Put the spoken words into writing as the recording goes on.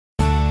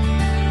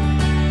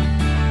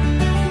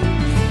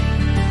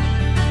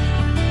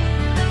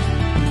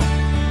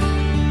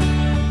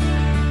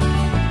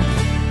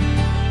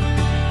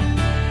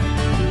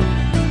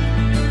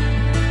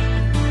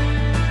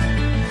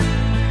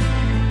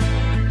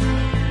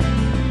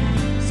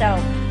So,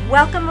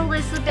 welcome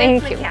Elizabeth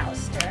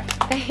Macalaster.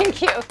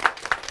 Thank you.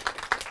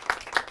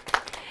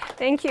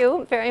 Thank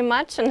you very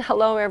much, and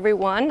hello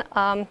everyone.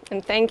 And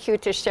thank you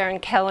to Sharon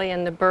Kelly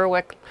and the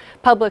Berwick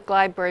Public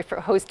Library for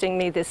hosting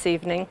me this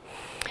evening.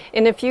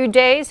 In a few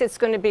days, it's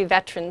going to be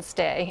Veterans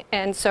Day,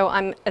 and so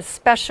I'm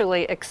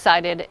especially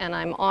excited and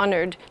I'm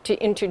honored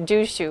to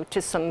introduce you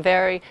to some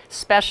very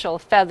special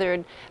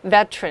feathered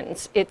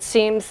veterans. It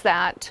seems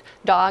that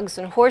dogs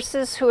and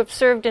horses who have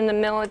served in the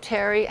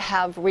military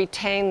have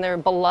retained their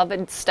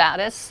beloved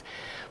status,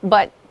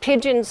 but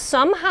pigeons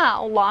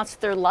somehow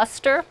lost their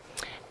luster,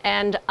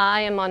 and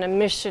I am on a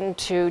mission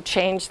to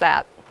change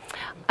that.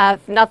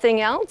 If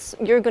nothing else,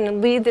 you're going to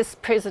leave this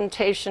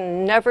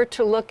presentation never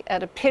to look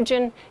at a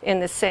pigeon in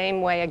the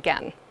same way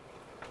again.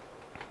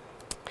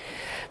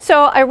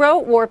 So I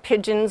wrote War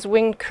Pigeons,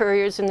 Winged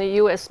Couriers in the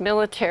U.S.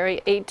 Military,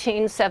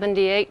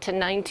 1878 to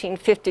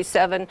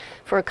 1957,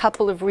 for a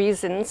couple of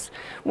reasons.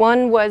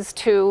 One was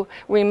to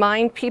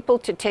remind people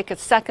to take a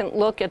second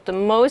look at the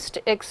most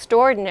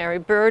extraordinary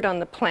bird on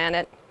the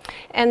planet,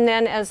 and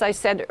then, as I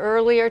said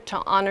earlier,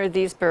 to honor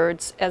these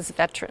birds as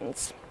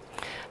veterans.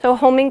 So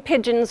homing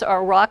pigeons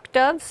are rock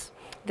doves,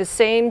 the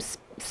same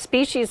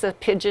species of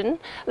pigeon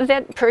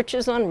that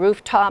perches on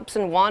rooftops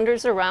and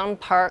wanders around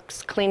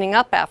parks cleaning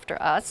up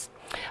after us.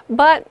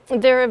 But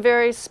they're a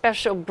very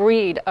special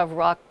breed of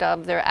rock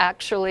dove. They're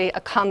actually a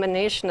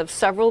combination of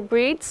several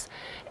breeds,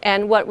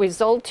 and what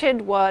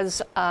resulted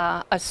was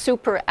a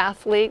super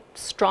athlete,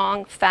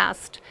 strong,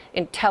 fast,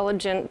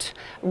 intelligent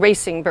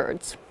racing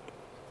birds.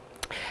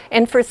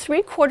 And for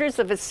 3/4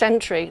 of a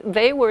century,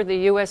 they were the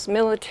U.S.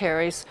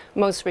 military's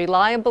most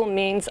reliable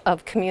means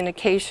of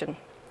communication.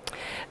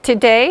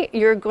 Today,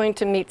 you're going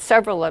to meet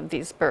several of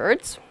these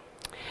birds.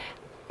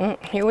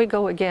 Here we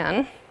go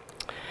again.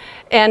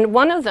 And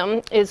one of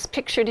them is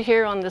pictured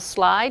here on the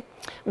slide.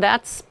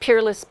 That's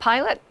Peerless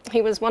Pilot.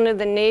 He was one of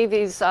the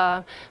Navy's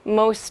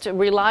most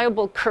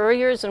reliable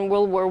couriers in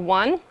World War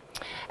I.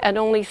 At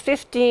only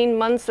 15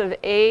 months of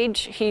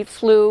age, he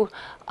flew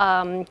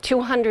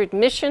 200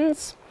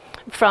 missions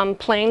from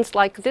planes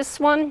like this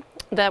one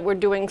that were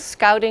doing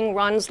scouting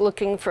runs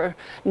looking for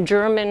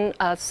German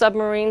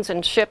submarines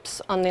and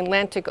ships on the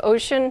Atlantic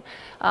Ocean,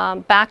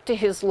 back to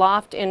his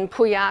loft in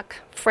Pauillac,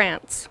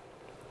 France.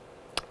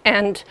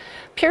 And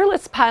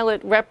Peerless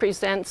Pilot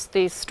represents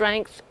the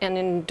strength and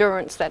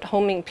endurance that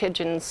homing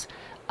pigeons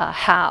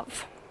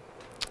have.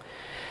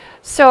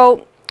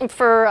 So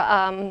for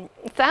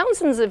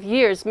thousands of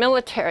years,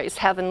 militaries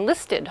have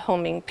enlisted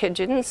homing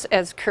pigeons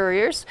as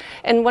couriers,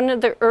 and one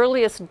of the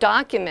earliest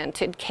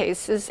documented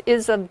cases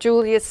is of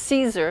Julius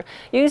Caesar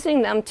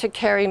using them to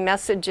carry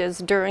messages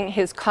during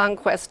his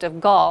conquest of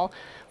Gaul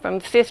from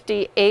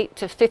 58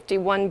 to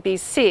 51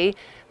 BC.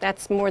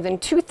 That's more than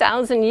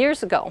 2,000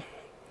 years ago.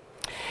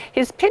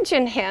 His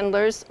pigeon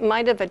handlers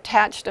might have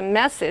attached a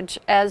message,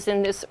 as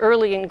in this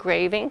early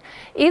engraving,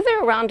 either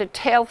around a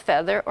tail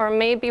feather or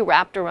maybe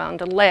wrapped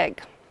around a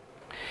leg.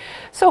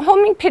 So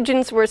homing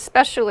pigeons were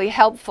especially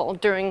helpful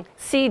during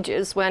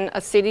sieges when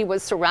a city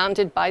was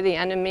surrounded by the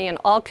enemy and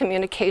all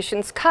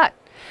communications cut.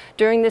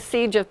 During the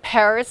siege of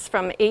Paris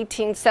from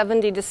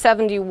 1870 to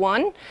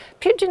 71,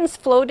 pigeons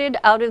floated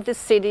out of the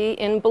city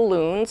in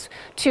balloons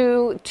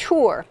to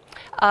Tours,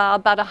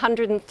 about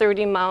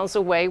 130 miles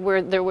away,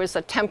 where there was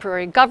a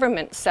temporary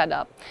government set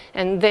up.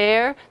 And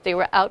there they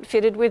were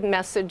outfitted with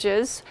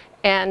messages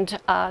and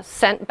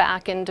sent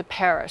back into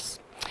Paris.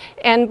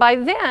 And by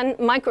then,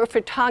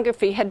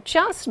 microphotography had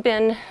just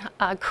been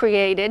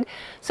created,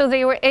 so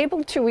they were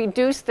able to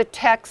reduce the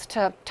text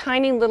to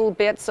tiny little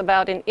bits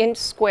about an inch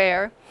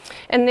square,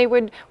 and they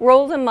would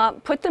roll them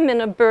up, put them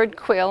in a bird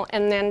quill,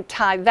 and then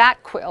tie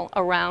that quill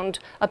around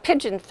a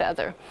pigeon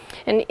feather.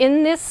 And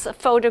in this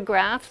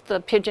photograph, the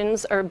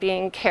pigeons are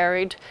being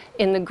carried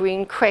in the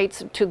green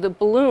crates to the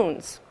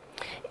balloons.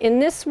 In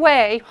this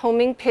way,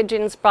 homing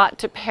pigeons brought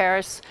to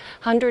Paris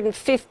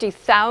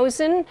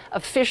 150,000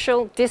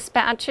 official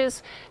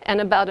dispatches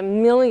and about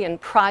 1 million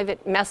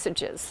private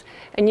messages.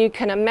 And you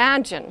can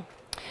imagine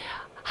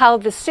how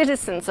the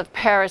citizens of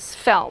Paris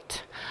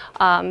felt.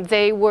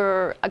 They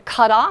were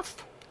cut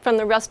off from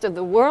the rest of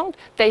the world.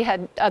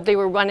 They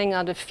were running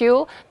out of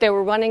fuel. They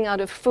were running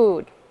out of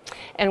food.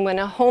 And when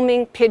a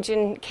homing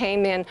pigeon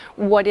came in,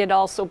 what it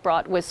also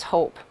brought was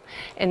hope.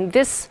 And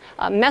this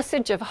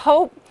message of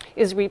hope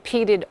is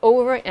repeated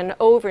over and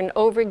over and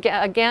over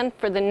again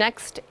for the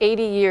next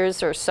 80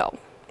 years or so.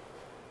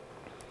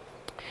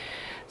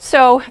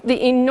 So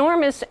the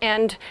enormous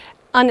and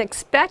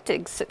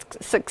unexpected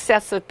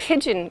success of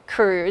pigeon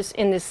couriers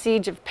in the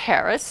siege of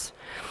Paris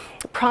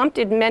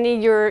prompted many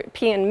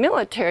European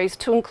militaries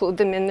to include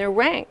them in their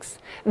ranks.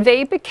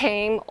 They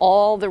became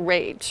all the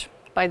rage.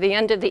 By the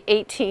end of the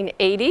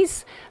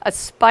 1880s, a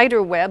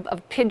spider web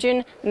of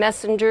pigeon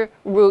messenger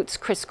routes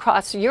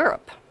crisscrossed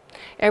Europe.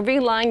 Every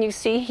line you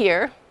see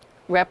here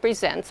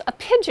represents a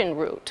pigeon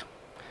route.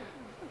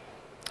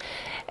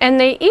 And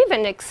they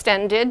even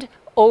extended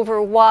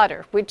over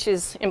water, which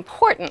is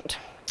important,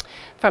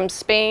 from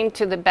Spain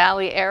to the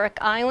Balearic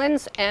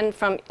Islands and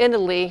from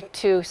Italy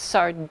to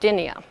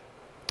Sardinia.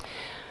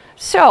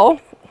 So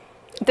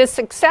the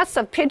success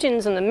of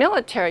pigeons in the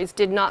militaries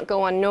did not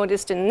go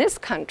unnoticed in this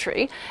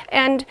country,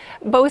 and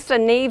both the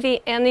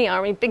Navy and the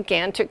Army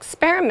began to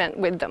experiment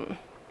with them.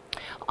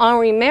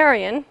 Henri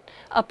Marion,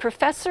 a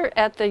professor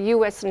at the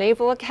U.S.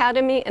 Naval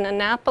Academy in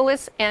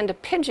Annapolis and a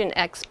pigeon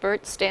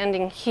expert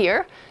standing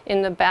here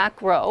in the back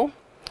row,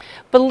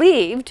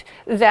 believed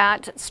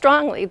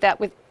strongly that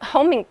with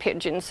homing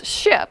pigeons,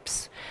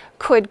 ships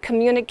could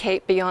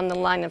communicate beyond the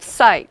line of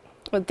sight.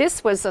 Well,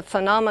 this was a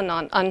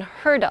phenomenon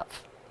unheard of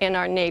in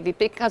our Navy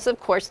because, of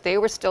course, they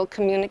were still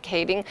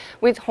communicating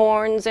with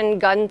horns and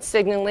gun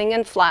signaling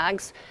and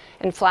flags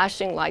and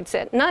flashing lights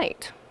at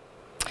night.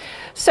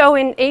 So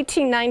in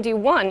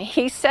 1891,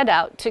 he set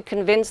out to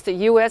convince the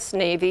U.S.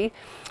 Navy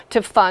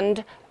to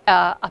fund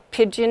a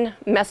pigeon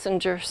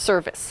messenger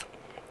service.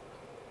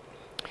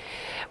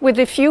 With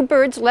a few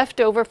birds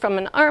left over from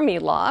an army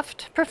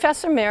loft,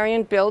 Professor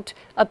Marion built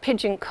a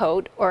pigeon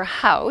cote or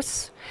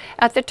house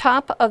at the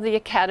top of the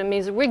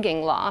Academy's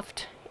rigging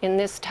loft in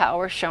this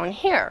tower shown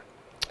here.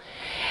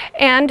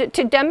 And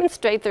to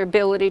demonstrate their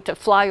ability to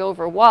fly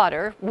over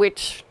water,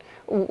 which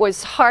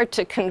was hard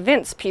to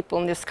convince people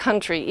in this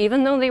country,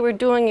 even though they were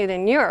doing it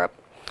in Europe,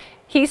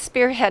 he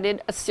spearheaded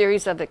a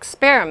series of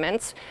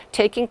experiments,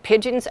 taking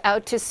pigeons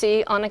out to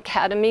sea on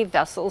Academy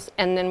vessels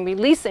and then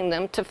releasing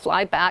them to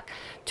fly back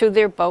to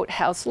their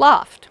boathouse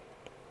loft.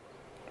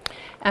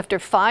 After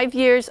 5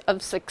 years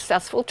of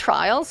successful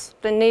trials,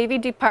 the Navy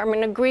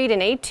Department agreed in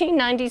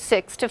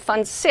 1896 to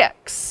fund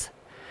 6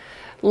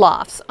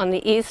 lofts on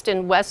the east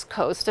and west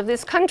coast of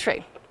this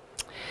country.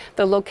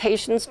 The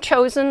locations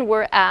chosen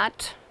were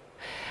at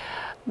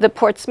the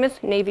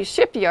Portsmouth Navy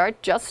Shipyard,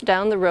 just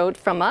down the road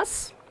from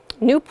us,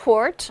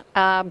 Newport,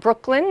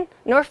 Brooklyn,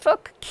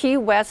 Norfolk, Key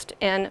West,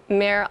 and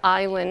Mare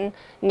Island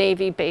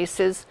Navy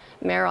bases,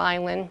 Mare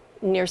Island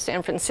near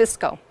San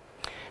Francisco.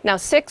 Now,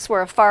 6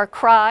 were a far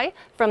cry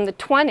from the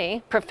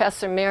 20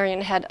 Professor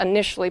Marion had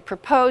initially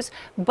proposed,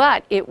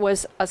 but it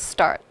was a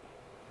start.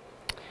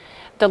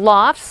 The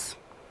lofts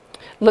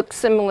look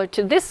similar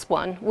to this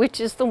one, which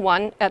is the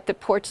one at the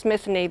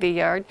Portsmouth Navy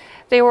Yard.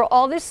 They were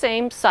all the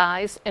same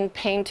size and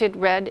painted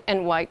red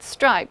and white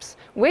stripes,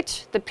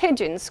 which the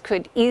pigeons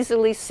could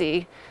easily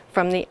see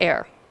from the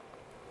air.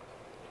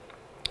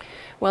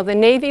 While the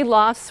Navy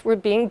lofts were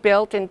being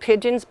built and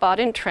pigeons bought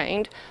and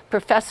trained,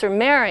 Professor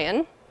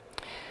Marion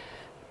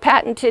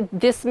patented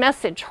this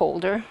message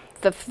holder,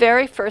 the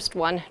very first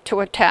one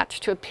to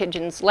attach to a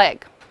pigeon's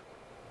leg.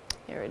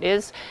 Here it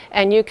is,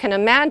 and you can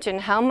imagine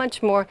how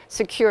much more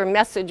secure a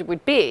message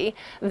would be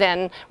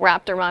than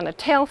wrapped around a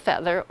tail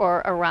feather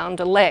or around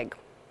a leg.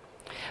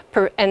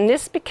 And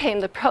this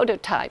became the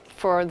prototype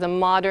for the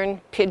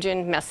modern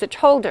pigeon message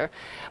holder.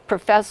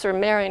 Professor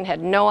Marion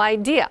had no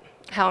idea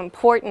how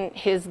important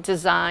his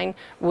design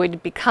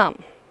would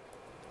become.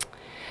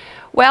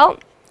 Well,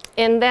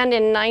 and then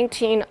in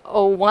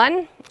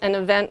 1901, an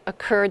event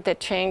occurred that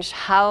changed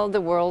how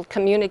the world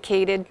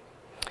communicated.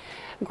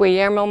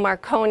 Guillermo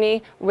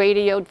Marconi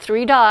radioed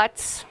 3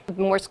 dots,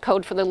 Morse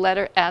code for the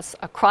letter S,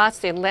 across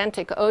the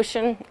Atlantic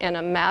Ocean in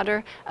a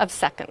matter of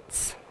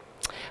seconds.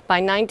 By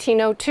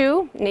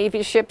 1902,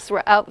 Navy ships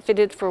were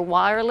outfitted for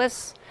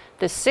wireless.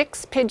 The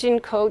 6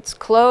 pigeon cotes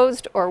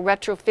closed or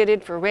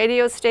retrofitted for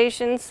radio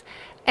stations,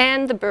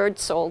 and the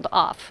birds sold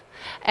off.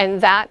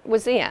 And that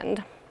was the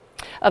end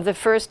of the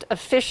first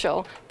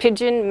official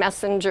pigeon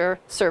messenger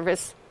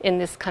service in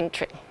this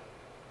country.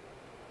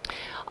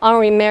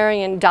 Henri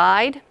Marion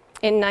died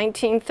in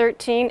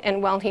 1913,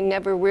 and while he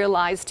never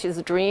realized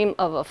his dream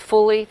of a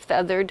fully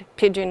feathered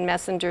pigeon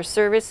messenger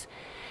service,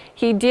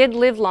 he did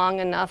live long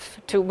enough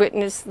to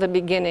witness the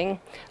beginning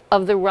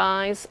of the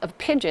rise of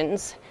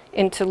pigeons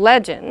into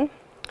legend.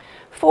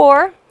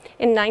 For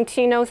in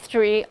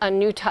 1903, a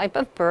new type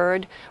of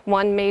bird,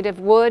 one made of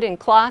wood and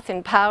cloth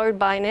and powered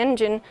by an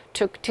engine,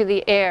 took to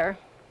the air.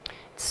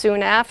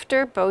 Soon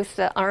after, both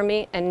the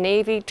Army and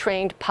Navy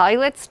trained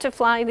pilots to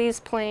fly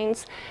these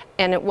planes,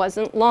 and it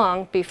wasn't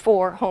long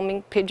before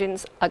homing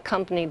pigeons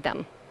accompanied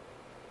them.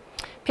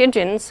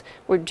 Pigeons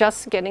were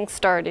just getting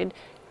started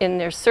in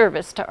their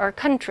service to our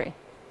country.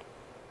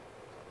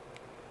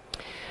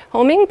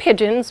 Homing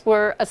pigeons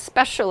were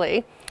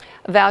especially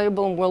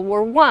valuable in World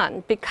War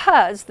I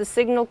because the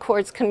signal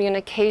corps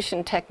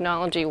communication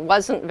technology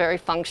wasn't very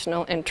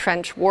functional in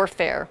trench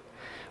warfare.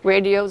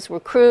 Radios were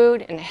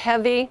crude and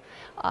heavy.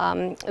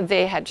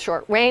 They had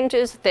short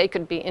ranges. They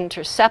could be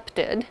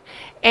intercepted.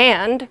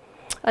 And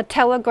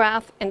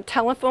telegraph and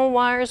telephone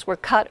wires were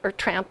cut or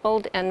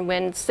trampled, and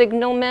when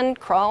signalmen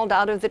crawled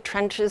out of the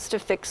trenches to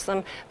fix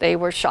them, they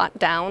were shot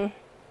down.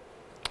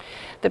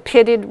 The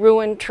pitted,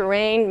 ruined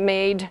terrain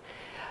made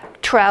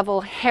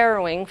travel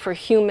harrowing for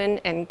human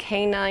and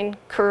canine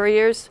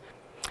couriers,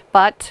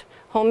 but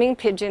homing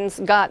pigeons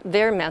got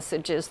their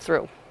messages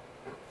through.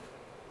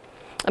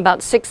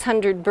 About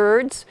 600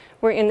 birds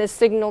were in the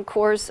Signal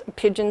Corps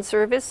pigeon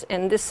service,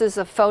 and this is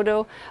a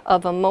photo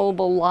of a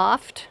mobile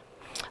loft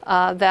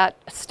that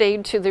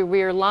stayed to the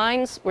rear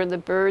lines where the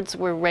birds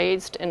were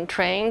raised and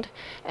trained,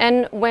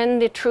 and when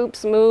the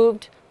troops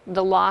moved,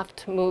 the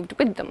loft moved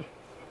with them.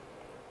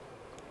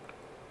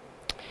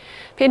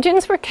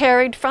 Pigeons were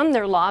carried from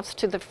their lofts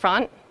to the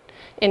front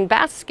in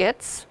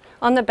baskets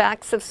on the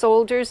backs of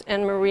soldiers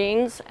and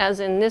Marines, as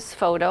in this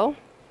photo,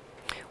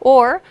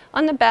 or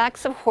on the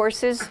backs of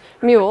horses,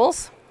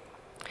 mules,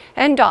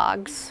 and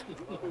dogs.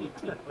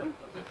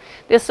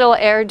 This little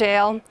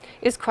Airedale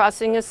is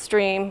crossing a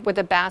stream with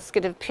a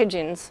basket of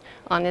pigeons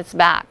on its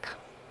back.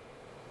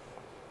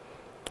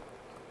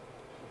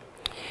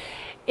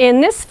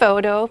 In this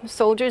photo,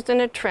 soldiers in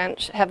a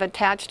trench have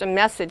attached a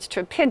message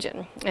to a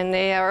pigeon, and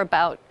they are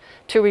about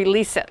to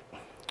release it.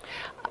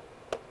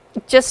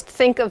 Just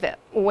think of it,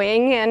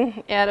 weighing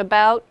in at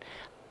about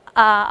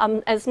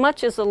as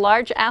much as a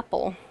large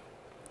apple.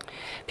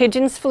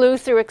 Pigeons flew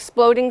through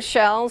exploding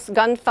shells,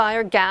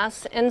 gunfire,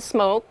 gas, and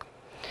smoke,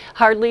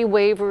 hardly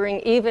wavering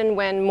even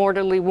when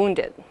mortally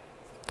wounded.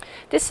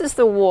 This is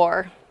the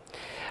war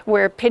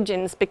where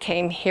pigeons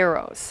became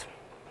heroes.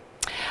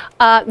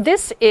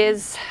 This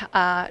is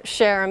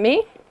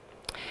Jeremy.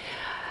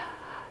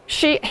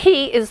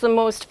 He is the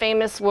most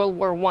famous World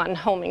War I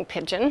homing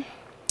pigeon.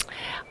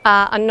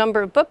 A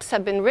number of books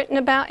have been written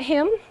about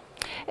him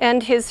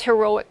and his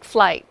heroic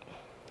flight.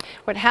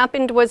 What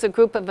happened was a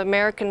group of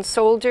American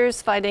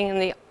soldiers fighting in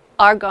the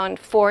Argonne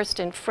Forest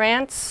in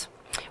France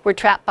were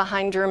trapped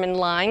behind German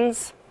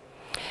lines.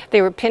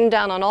 They were pinned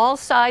down on all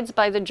sides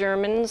by the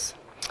Germans.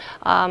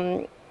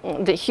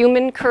 The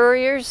human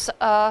couriers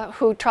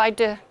who tried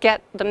to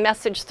get the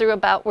message through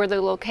about where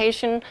the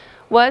location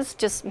was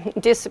just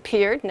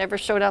disappeared, never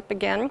showed up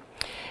again.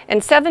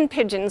 And 7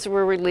 pigeons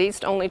were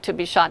released only to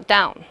be shot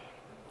down.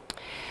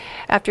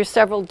 After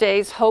several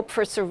days, hope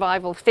for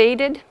survival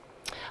faded.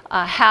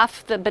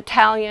 Half the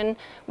battalion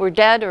were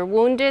dead or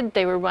wounded.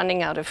 They were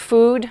running out of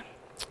food.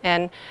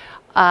 And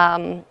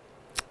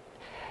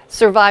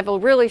survival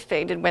really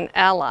faded when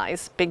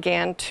Allies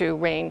began to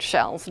rain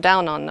shells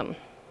down on them.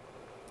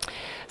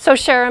 So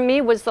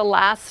Jeremy was the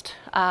last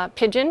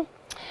pigeon,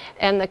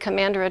 and the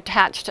commander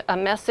attached a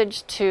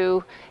message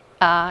to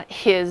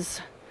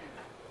his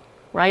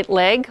right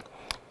leg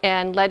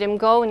and let him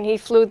go, and he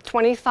flew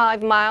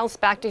 25 miles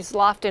back to his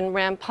loft in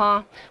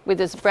Rampant with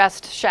his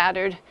breast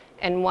shattered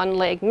and one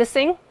leg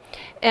missing,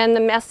 and the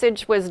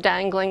message was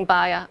dangling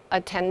by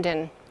a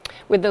tendon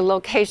with the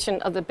location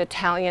of the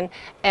battalion,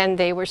 and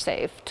they were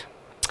saved.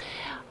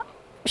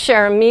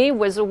 Jeremy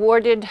was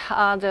awarded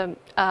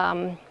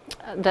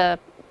the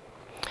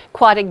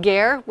Croix de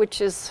Guerre,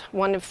 which is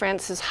one of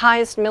France's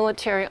highest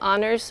military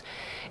honors,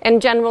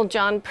 and General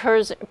John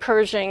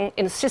Pershing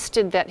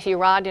insisted that he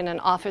ride in an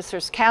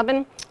officer's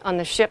cabin on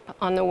the ship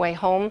on the way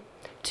home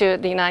to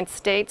the United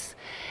States.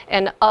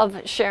 And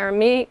of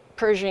Jeremy,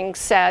 Pershing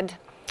said,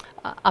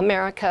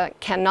 America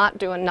cannot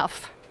do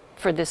enough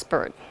for this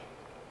bird.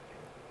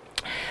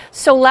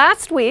 So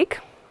last week,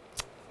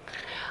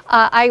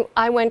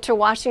 I went to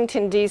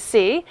Washington,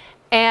 D.C.,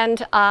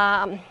 and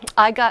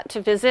I got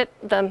to visit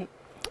the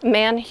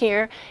man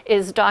here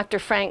is Dr.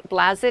 Frank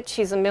Blazich.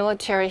 He's a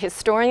military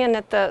historian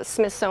at the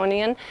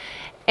Smithsonian,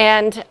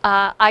 and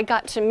I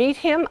got to meet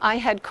him. I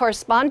had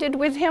corresponded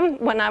with him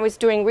when I was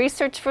doing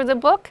research for the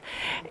book,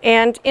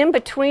 and in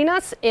between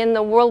us in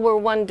the World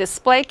War I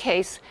display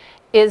case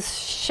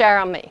is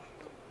Jeremy.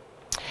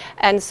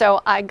 And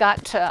so I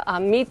got to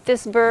meet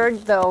this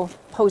bird, though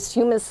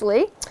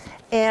posthumously,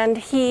 and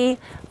he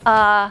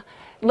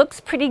looks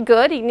pretty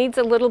good. He needs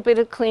a little bit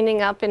of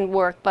cleaning up and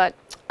work, but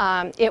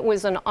it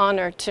was an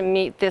honor to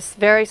meet this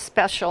very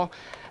special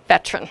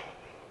veteran.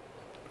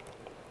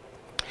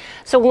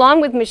 So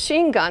along with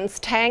machine guns,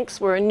 tanks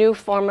were a new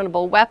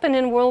formidable weapon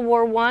in World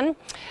War I,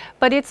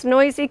 but its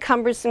noisy,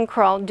 cumbersome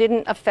crawl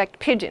didn't affect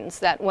pigeons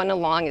that went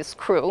along as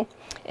crew.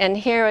 And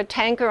here a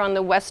tanker on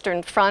the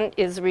Western Front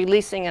is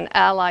releasing an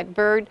Allied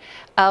bird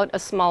out a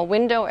small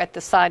window at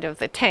the side of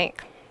the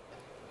tank.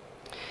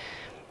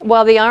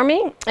 While the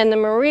Army and the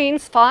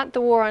Marines fought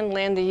the war on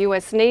land, the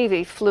U.S.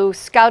 Navy flew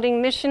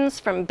scouting missions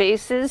from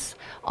bases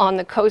on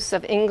the coasts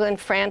of England,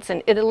 France,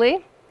 and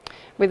Italy.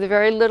 With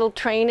very little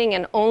training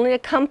and only a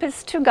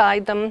compass to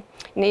guide them,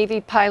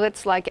 Navy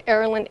pilots like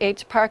Erlen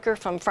H. Parker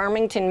from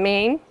Farmington,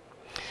 Maine,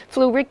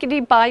 flew rickety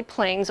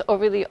biplanes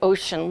over the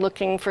ocean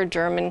looking for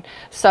German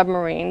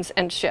submarines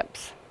and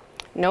ships.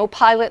 No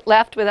pilot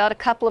left without a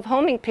couple of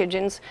homing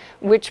pigeons,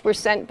 which were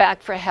sent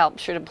back for help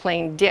should a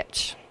plane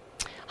ditch.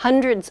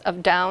 Hundreds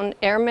of downed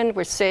airmen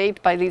were saved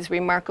by these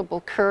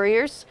remarkable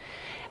couriers.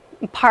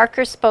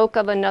 Parker spoke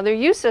of another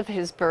use of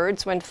his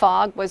birds when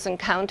fog was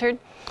encountered.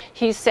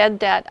 He said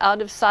that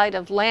out of sight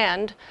of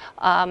land,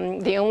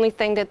 the only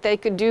thing that they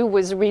could do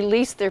was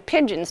release their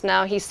pigeons.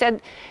 Now, he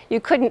said you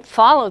couldn't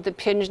follow the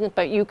pigeons,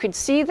 but you could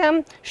see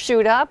them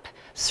shoot up,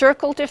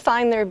 circle to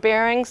find their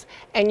bearings,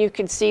 and you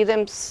could see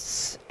them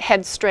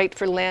head straight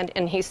for land.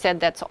 And he said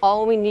that's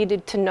all we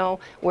needed to know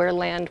where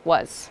land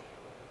was.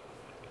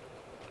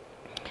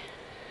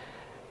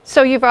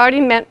 So you've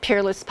already met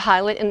Peerless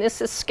Pilot, and this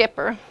is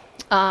Skipper,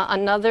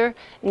 another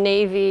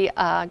Navy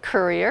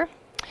courier.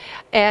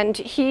 And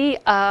he,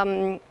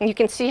 you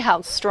can see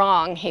how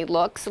strong he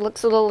looks. It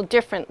looks a little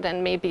different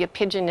than maybe a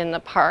pigeon in the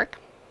park.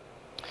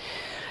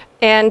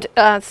 And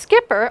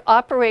Skipper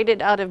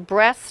operated out of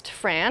Brest,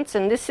 France,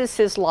 and this is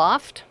his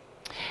loft.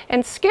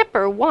 And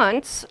Skipper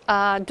once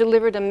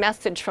delivered a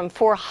message from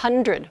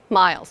 400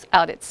 miles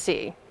out at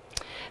sea.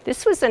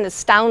 This was an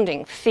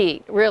astounding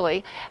feat,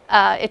 really.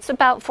 It's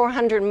about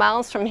 400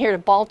 miles from here to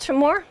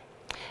Baltimore,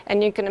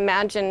 and you can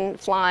imagine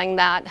flying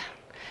that,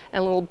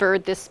 a little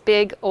bird this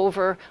big,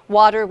 over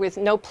water with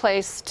no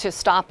place to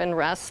stop and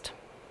rest.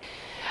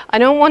 I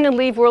don't want to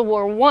leave World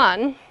War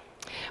I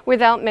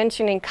without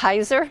mentioning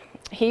Kaiser.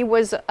 He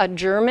was a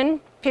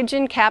German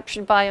pigeon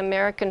captured by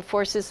American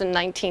forces in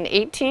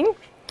 1918.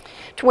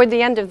 Toward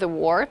the end of the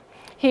war,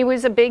 he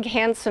was a big,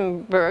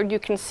 handsome bird. You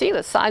can see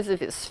the size of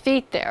his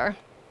feet there.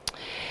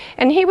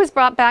 And he was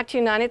brought back to the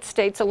United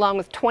States along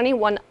with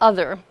 21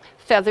 other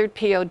feathered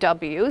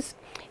POWs.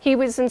 He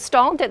was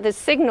installed at the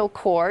Signal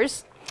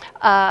Corps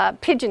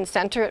Pigeon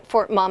Center at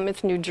Fort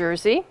Monmouth, New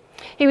Jersey.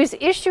 He was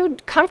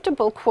issued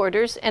comfortable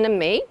quarters and a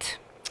mate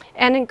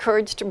and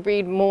encouraged to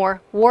breed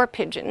more war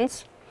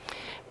pigeons.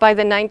 By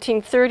the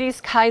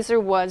 1930s, Kaiser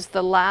was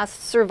the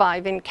last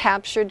surviving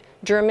captured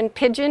German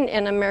pigeon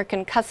in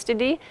American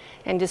custody,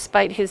 and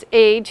despite his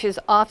age, his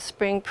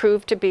offspring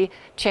proved to be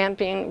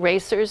champion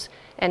racers,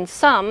 and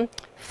some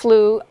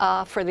flew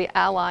for the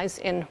Allies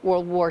in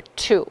World War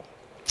II.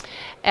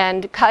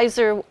 And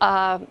Kaiser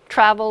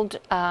traveled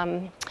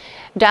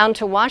down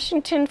to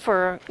Washington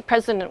for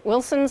President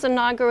Wilson's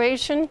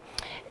inauguration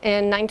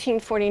in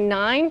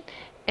 1949.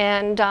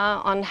 And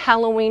on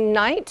Halloween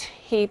night,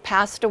 he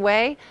passed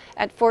away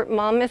at Fort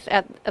Monmouth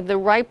at the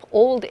ripe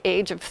old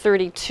age of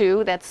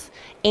 32. That's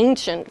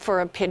ancient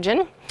for a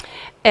pigeon.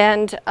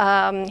 And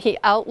he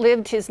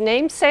outlived his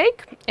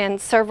namesake and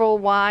several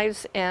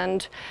wives.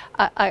 And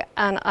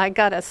I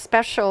got a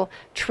special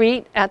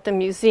treat at the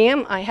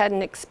museum I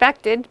hadn't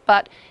expected,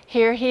 but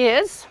here he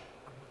is.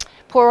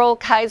 Poor old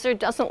Kaiser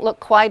doesn't look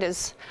quite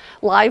as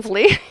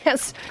lively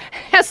as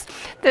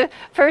the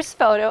first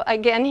photo.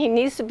 Again, he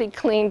needs to be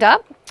cleaned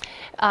up.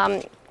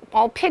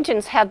 All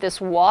pigeons have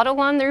this wattle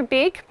on their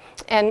beak,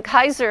 and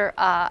Kaiser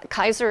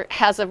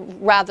has a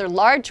rather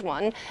large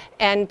one,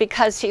 and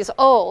because he's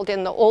old,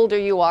 and the older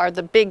you are,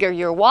 the bigger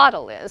your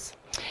wattle is.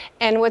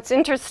 And what's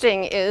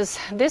interesting is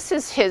this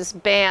is his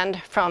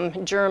band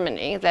from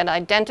Germany that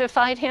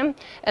identified him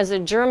as a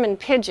German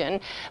pigeon,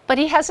 but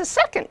he has a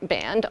second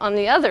band on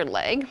the other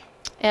leg.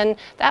 And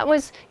that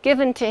was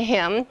given to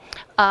him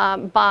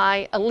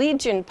by a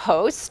Legion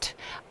post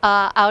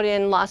out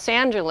in Los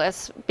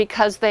Angeles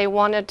because they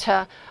wanted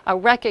to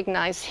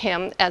recognize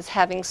him as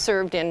having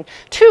served in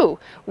 2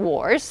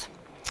 wars.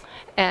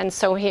 And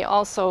so he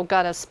also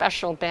got a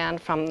special band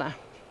from the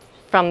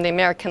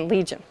American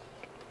Legion.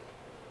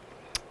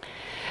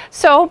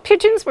 So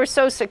pigeons were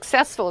so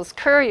successful as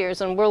couriers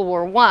in World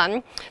War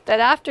I that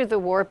after the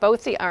war,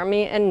 both the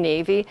Army and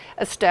Navy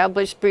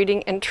established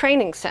breeding and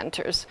training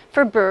centers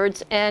for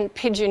birds and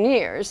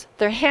pigeoneers,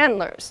 their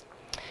handlers.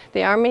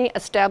 The Army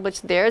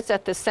established theirs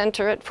at the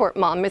center at Fort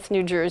Monmouth,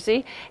 New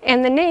Jersey,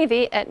 and the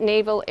Navy at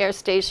Naval Air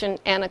Station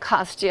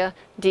Anacostia,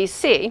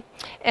 D.C.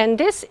 And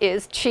this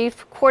is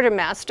Chief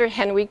Quartermaster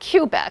Henry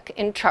Quebec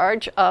in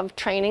charge of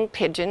training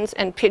pigeons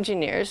and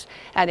pigeoneers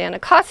at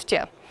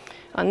Anacostia.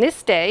 On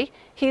this day,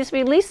 he's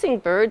releasing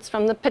birds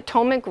from the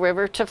Potomac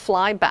River to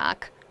fly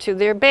back to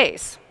their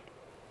base.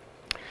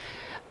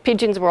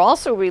 Pigeons were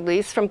also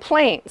released from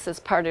planes as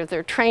part of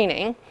their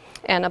training,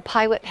 and a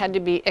pilot had to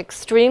be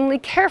extremely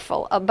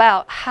careful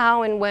about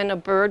how and when a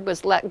bird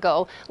was let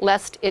go,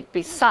 lest it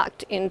be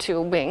sucked into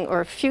a wing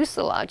or a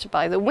fuselage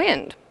by the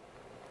wind.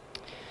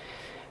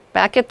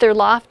 Back at their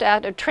loft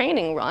at a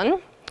training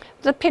run,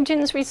 the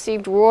pigeons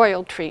received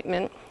royal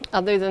treatment.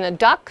 Other than a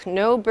duck,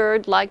 no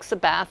bird likes a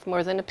bath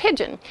more than a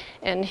pigeon.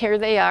 And here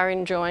they are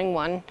enjoying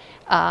one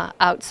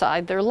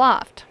outside their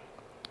loft.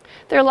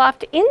 Their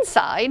loft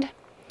inside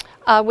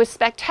was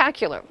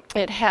spectacular.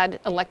 It had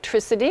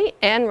electricity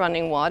and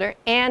running water,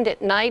 and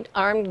at night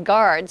armed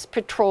guards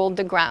patrolled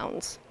the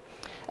grounds.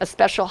 A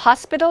special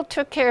hospital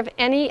took care of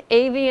any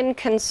avian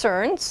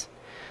concerns.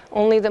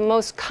 Only the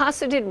most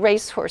cosseted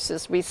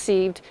racehorses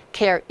received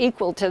care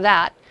equal to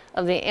that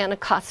of the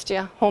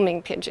Anacostia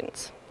homing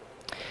pigeons.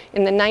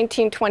 In the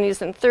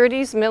 1920s and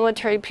 30s,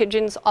 military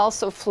pigeons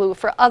also flew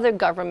for other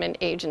government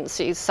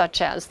agencies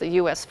such as the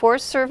U.S.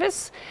 Forest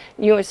Service,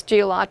 U.S.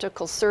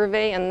 Geological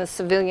Survey, and the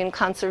Civilian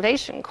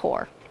Conservation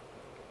Corps.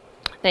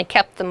 They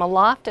kept them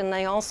aloft, and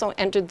they also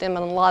entered them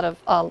in a lot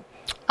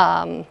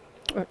of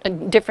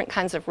different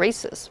kinds of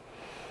races.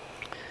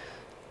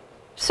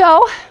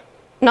 So,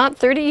 not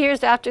 30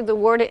 years after the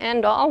war to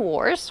end all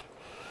wars,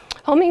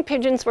 homing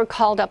pigeons were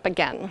called up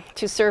again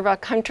to serve our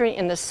country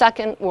in the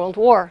Second World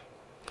War.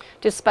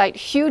 Despite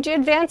huge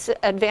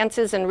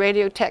advances in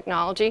radio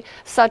technology,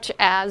 such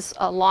as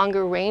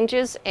longer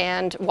ranges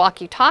and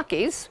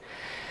walkie-talkies,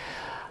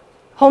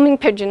 homing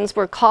pigeons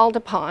were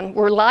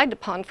relied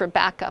upon for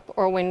backup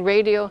or when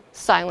radio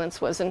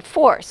silence was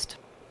enforced.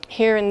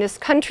 Here in this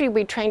country,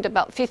 we trained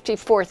about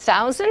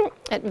 54,000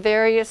 at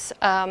various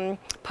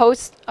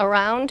posts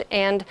around,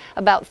 and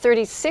about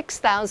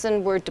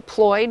 36,000 were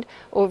deployed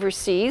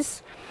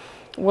overseas.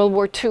 World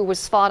War II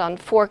was fought on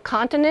 4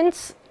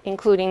 continents,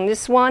 including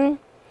this one,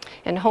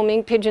 and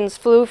homing pigeons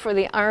flew for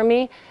the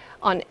Army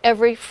on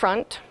every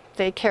front.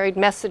 They carried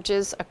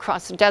messages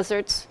across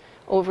deserts,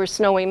 over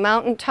snowy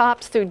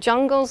mountaintops, through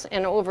jungles,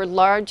 and over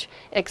large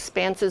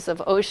expanses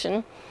of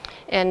ocean.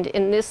 And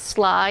in this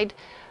slide,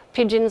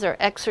 pigeons are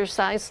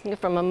exercising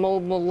from a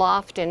mobile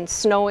loft in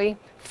snowy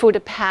Fuda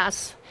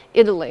Pass,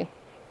 Italy.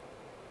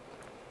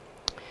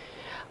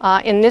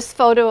 In this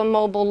photo, a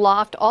mobile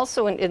loft,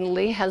 also in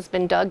Italy, has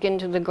been dug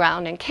into the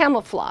ground and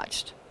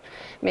camouflaged.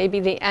 Maybe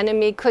the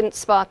enemy couldn't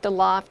spot the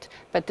loft,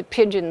 but the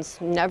pigeons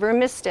never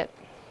missed it.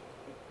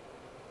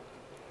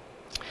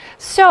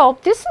 So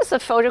this is a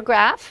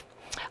photograph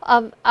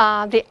of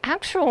the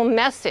actual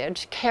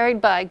message carried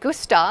by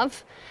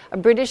Gustav, a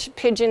British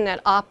pigeon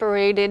that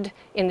operated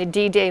in the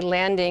D-Day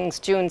landings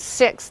June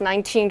 6,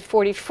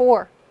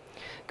 1944.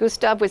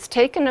 Gustav was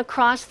taken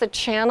across the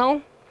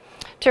Channel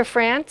to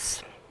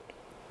France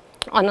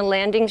on a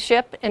landing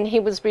ship, and he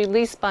was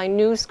released by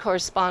news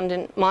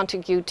correspondent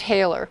Montague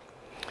Taylor.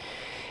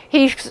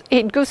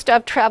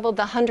 Gustav traveled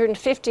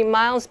 150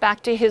 miles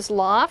back to his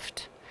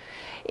loft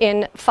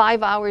in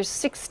 5 hours,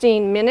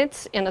 16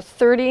 minutes in a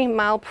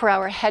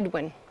 30-mile-per-hour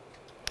headwind.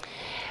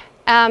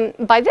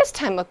 By this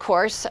time, of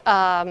course,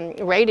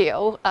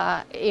 radio,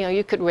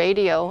 you could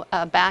radio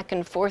back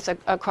and forth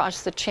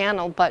across the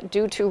Channel, but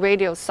due to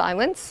radio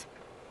silence,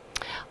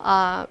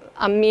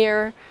 a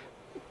mere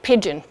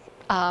pigeon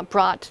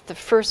brought the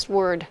first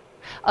word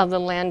of the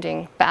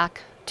landing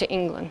back to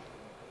England.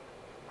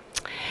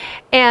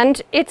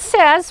 And it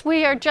says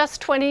we are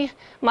just 20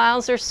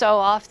 miles or so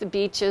off the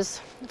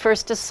beaches.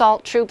 First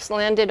assault troops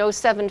landed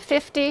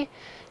 0750.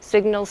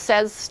 Signal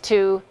says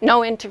to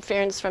no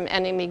interference from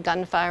enemy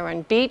gunfire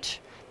on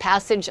beach.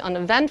 Passage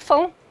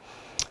uneventful.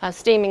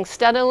 Steaming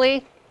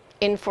steadily.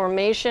 In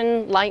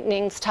formation,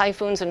 lightnings,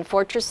 typhoons, and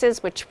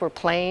fortresses, which were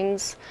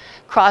planes.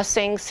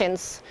 Crossing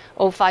since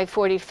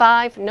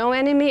 0545. No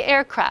enemy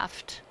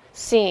aircraft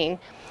seen.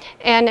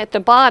 And at the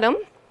bottom,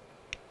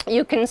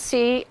 you can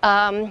see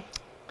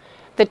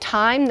the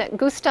time that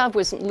Gustav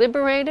was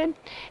liberated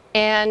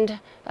and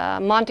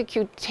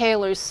Montague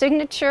Taylor's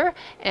signature,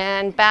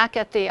 and back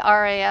at the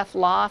RAF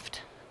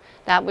loft,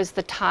 that was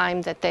the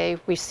time that they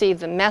received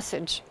the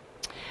message.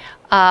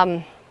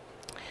 And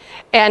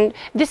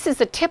this is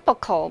a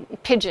typical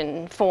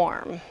pigeon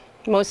form.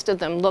 Most of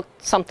them look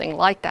something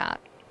like that.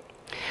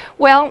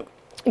 Well,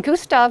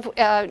 Gustav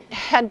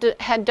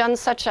had done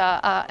such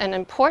an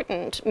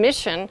important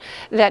mission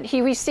that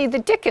he received the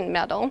Dickon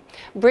Medal,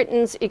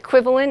 Britain's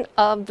equivalent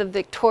of the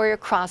Victoria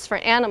Cross for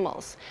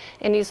animals.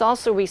 And he's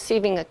also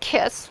receiving a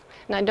kiss.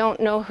 And I don't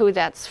know who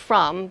that's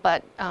from,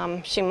 but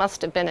she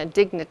must have been a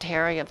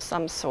dignitary of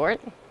some sort.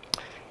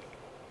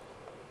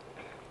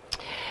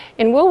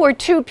 In World War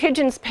II,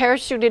 pigeons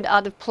parachuted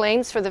out of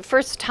planes for the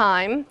first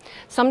time,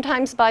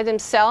 sometimes by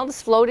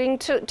themselves, floating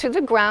to the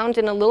ground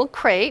in a little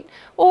crate,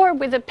 or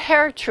with a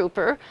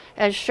paratrooper,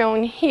 as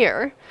shown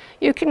here.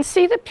 You can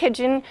see the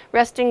pigeon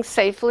resting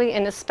safely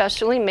in a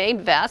specially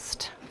made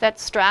vest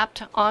that's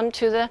strapped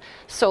onto the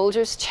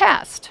soldier's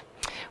chest.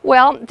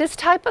 Well, this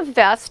type of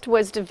vest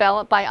was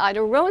developed by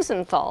Ida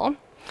Rosenthal.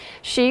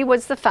 She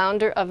was the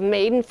founder of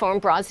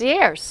Maidenform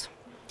Brassieres.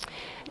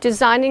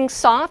 Designing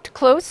soft,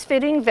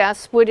 close-fitting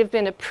vests would have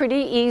been a pretty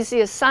easy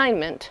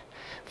assignment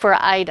for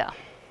Ida.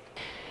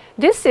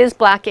 This is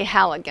Blackie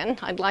Halligan.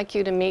 I'd like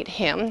you to meet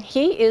him.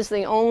 He is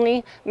the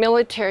only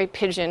military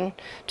pigeon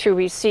to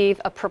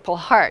receive a Purple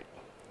Heart.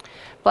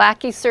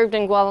 Blackie served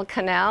in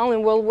Guadalcanal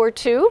in World War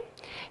II,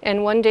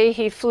 and one day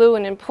he flew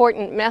an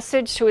important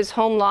message to his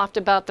home loft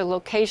about the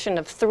location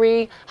of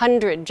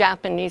 300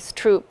 Japanese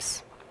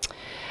troops.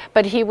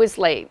 But he was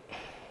late.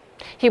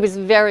 He was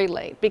very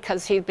late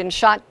because he'd been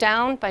shot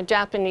down by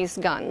Japanese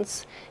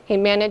guns. He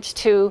managed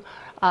to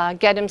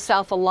get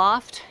himself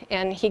aloft,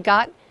 and he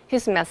got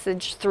his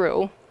message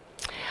through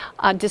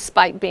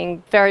despite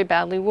being very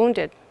badly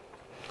wounded.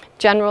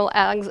 General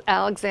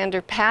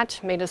Alexander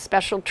Patch made a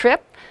special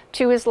trip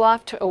to his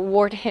loft to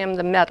award him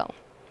the medal.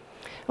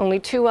 Only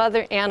 2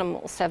 other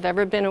animals have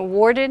ever been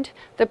awarded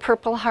the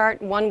Purple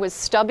Heart. One was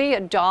Stubby,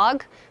 a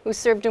dog who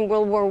served in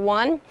World War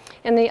I,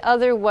 and the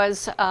other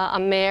was a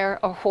mare,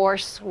 a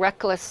horse,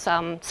 Reckless,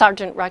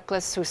 Sergeant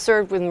Reckless, who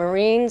served with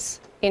Marines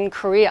in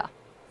Korea.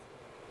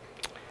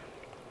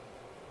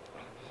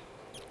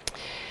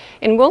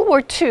 In World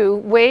War II,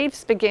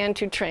 Waves began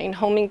to train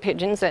homing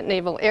pigeons at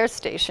naval air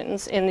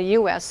stations in the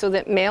U.S. so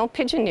that male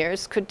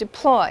pigeoneers could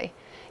deploy.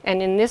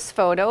 And in this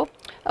photo,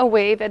 a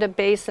wave at a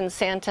base in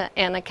Santa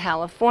Ana,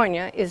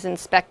 California, is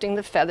inspecting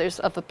the feathers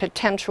of a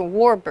potential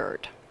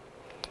warbird.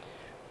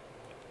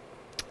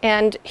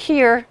 And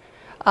here,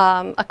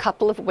 a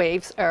couple of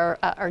waves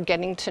are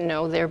getting to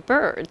know their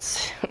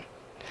birds.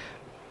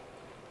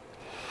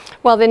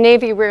 While the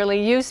Navy rarely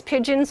used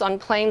pigeons on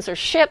planes or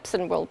ships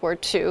in World War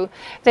II,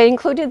 they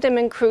included them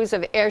in crews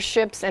of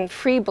airships and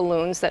free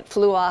balloons that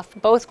flew off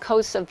both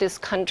coasts of this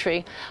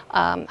country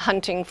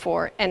hunting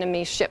for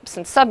enemy ships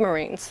and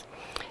submarines.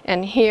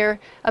 And here,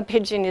 a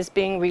pigeon is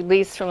being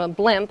released from a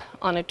blimp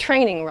on a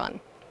training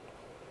run.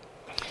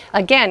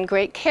 Again,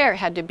 great care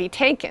had to be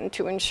taken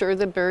to ensure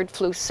the bird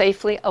flew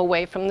safely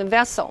away from the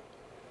vessel.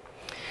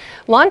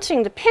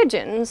 Launching the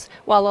Pigeons,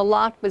 while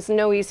aloft was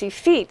no easy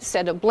feat,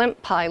 said a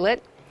blimp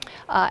pilot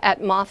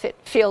at Moffett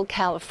Field,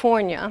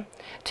 California.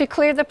 To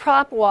clear the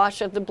prop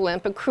wash of the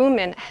blimp, a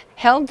crewman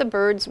held the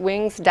bird's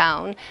wings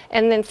down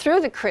and then threw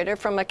the critter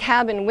from a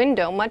cabin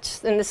window,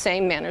 much in the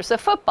same manner as a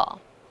football.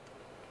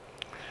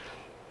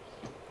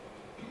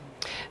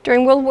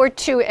 During World War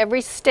II,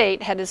 every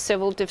state had a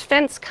civil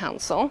defense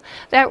council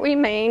that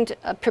remained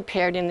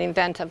prepared in the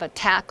event of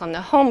attack on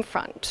the home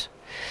front.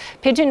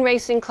 Pigeon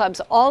racing clubs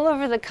all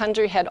over the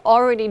country had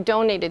already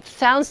donated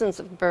thousands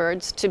of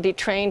birds to be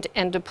trained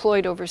and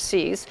deployed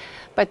overseas,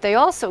 but they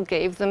also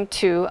gave them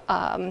to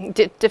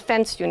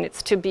defense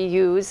units to be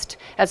used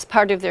as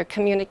part of their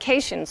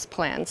communications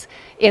plans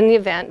in the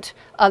event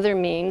other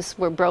means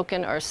were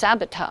broken or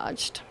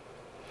sabotaged.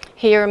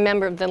 Here, a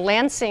member of the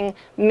Lansing,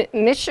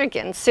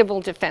 Michigan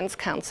Civil Defense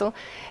Council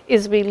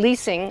is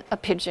releasing a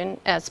pigeon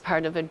as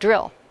part of a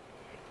drill.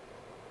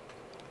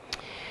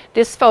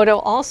 This photo,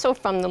 also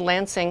from the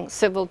Lansing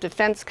Civil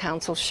Defense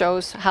Council,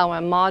 shows how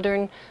a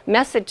modern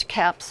message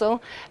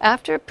capsule,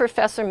 after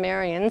Professor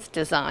Marion's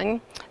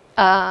design,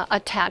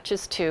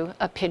 attaches to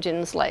a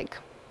pigeon's leg.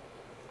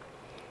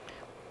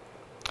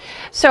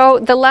 So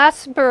the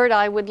last bird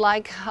I would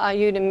like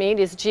you to meet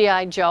is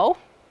G.I. Joe.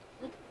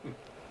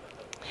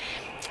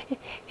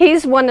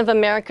 He's one of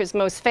America's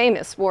most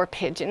famous war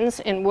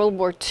pigeons. In World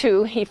War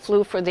II, he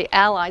flew for the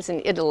Allies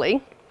in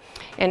Italy.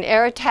 An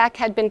air attack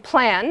had been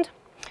planned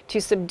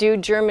to subdue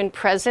German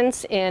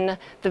presence in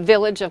the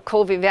village of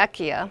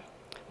Colvivecchia,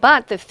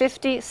 but the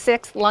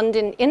 56th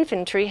London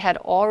Infantry had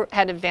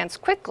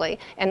advanced quickly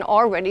and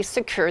already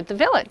secured the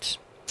village.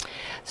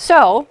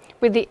 So,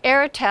 with the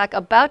air attack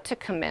about to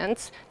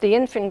commence, the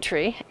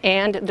infantry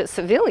and the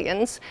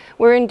civilians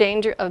were in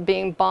danger of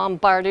being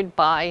bombarded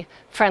by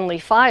friendly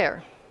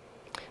fire.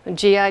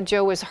 G.I.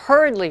 Joe was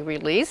hurriedly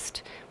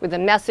released with a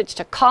message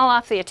to call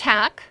off the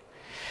attack.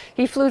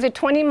 He flew the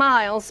 20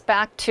 miles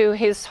back to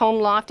his home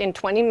loft in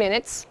 20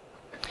 minutes,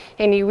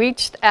 and he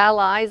reached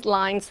Allied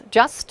lines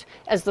just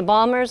as the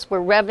bombers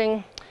were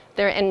revving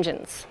their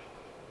engines.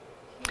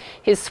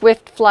 His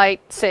swift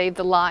flight saved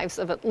the lives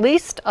of at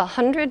least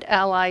 100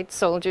 Allied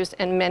soldiers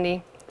and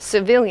many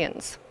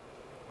civilians.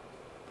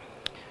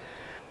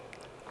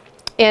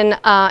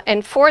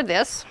 And for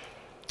this,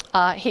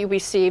 he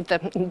received the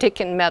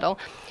Dickin Medal.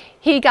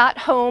 He got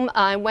home,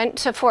 went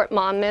to Fort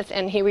Monmouth,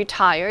 and he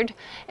retired.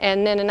 And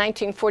then in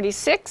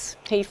 1946,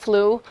 he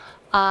flew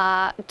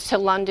to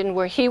London,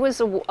 where he was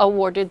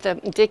awarded the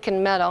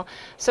Dickin Medal.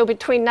 So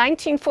between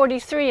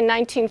 1943 and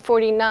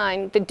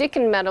 1949, the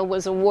Dickin Medal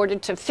was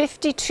awarded to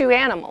 52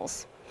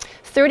 animals.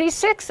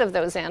 36 of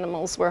those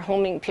animals were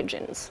homing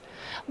pigeons.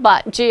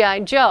 But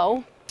G.I.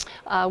 Joe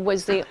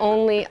was the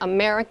only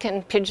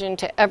American pigeon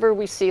to ever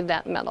receive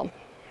that medal.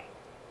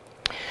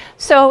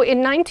 So in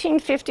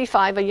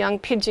 1955, a young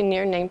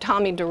pigeoneer named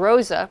Tommy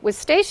DeRosa was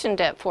stationed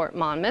at Fort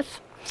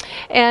Monmouth,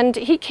 and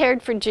he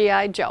cared for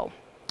G.I. Joe.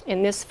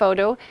 In this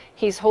photo,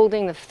 he's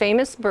holding the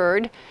famous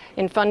bird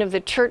in front of the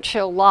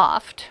Churchill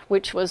Loft,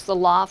 which was the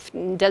loft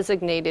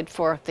designated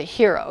for the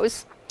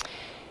heroes.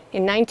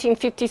 In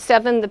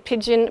 1957, the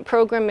pigeon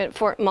program at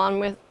Fort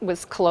Monmouth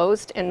was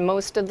closed, and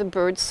most of the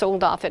birds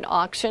sold off at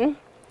auction.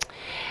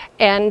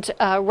 And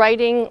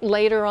writing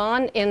later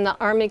on in the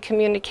Army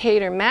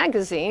Communicator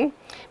magazine,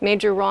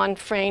 Major Ron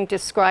Frayne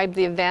described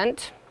the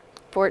event.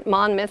 Fort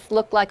Monmouth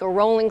looked like a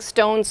Rolling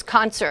Stones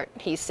concert,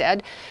 he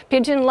said.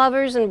 Pigeon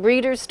lovers and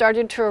breeders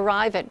started to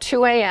arrive at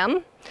 2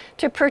 a.m.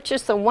 to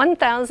purchase the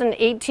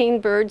 1,018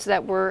 birds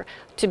that were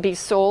to be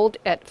sold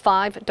at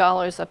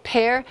 $5 a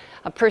pair.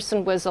 A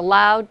person was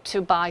allowed to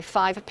buy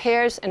 5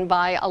 pairs, and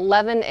by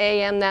 11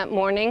 a.m. that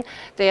morning,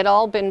 they had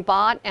all been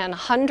bought, and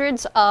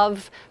hundreds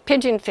of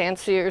pigeon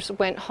fanciers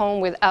went home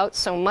without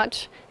so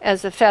much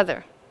as a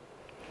feather.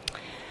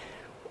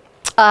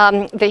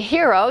 The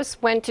heroes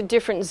went to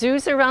different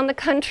zoos around the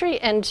country,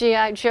 and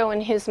G.I. Joe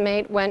and his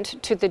mate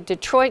went to the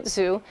Detroit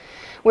Zoo,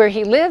 where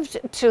he lived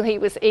till he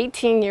was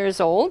 18 years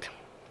old.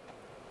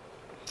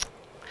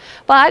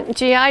 But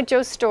G.I.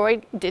 Joe's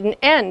story didn't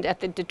end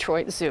at the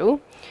Detroit Zoo.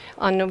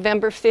 On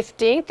November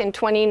 15th in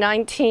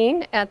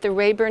 2019, at the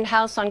Rayburn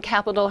House on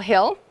Capitol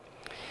Hill,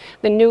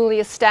 the newly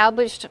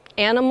established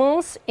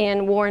Animals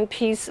in War and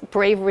Peace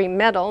Bravery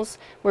Medals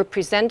were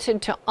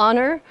presented to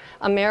honor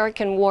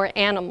American war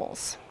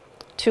animals.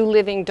 2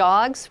 living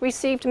dogs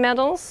received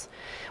medals,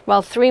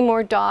 while 3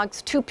 more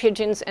dogs, 2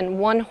 pigeons, and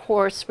 1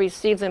 horse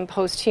received them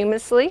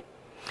posthumously.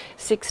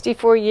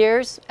 64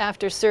 years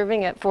after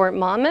serving at Fort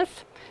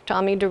Monmouth,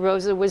 Tommy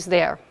DeRosa was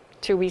there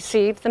to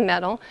receive the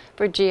medal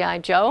for G.I.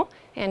 Joe,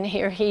 and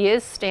here he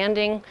is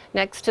standing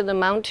next to the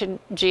mounted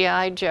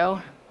G.I.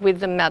 Joe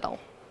with the medal.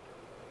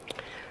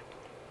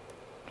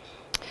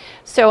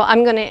 So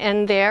I'm going to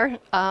end there.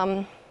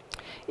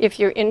 If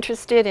you're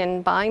interested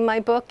in buying my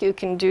book, you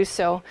can do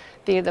so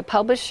via the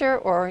publisher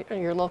or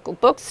your local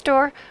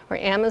bookstore or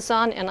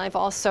Amazon, and I've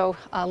also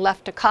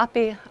left a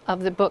copy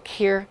of the book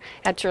here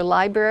at your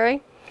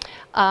library.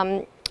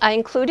 I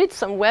included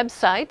some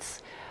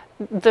websites.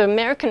 The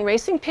American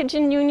Racing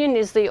Pigeon Union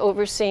is the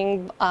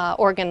overseeing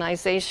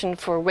organization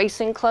for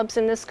racing clubs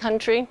in this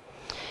country.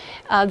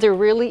 There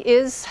really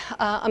is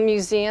a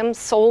museum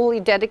solely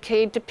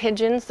dedicated to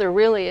pigeons. There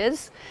really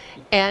is.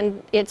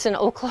 And it's in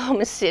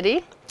Oklahoma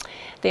City,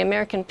 the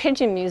American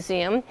Pigeon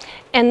Museum.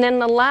 And then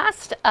the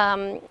last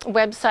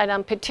website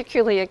I'm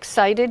particularly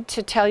excited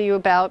to tell you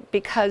about,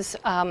 because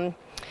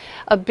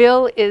a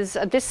bill is,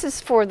 this is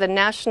for the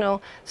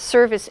National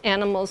Service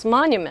Animals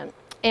Monument.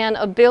 And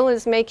a bill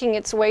is making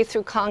its way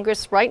through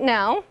Congress right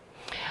now,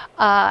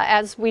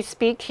 as we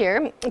speak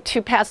here,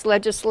 to pass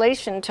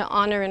legislation to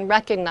honor and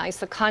recognize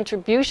the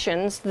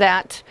contributions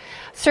that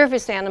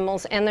service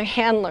animals and their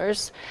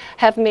handlers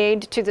have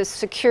made to the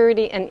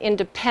security and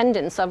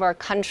independence of our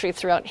country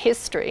throughout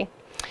history.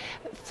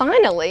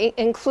 Finally,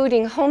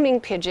 including homing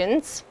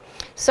pigeons,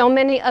 so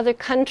many other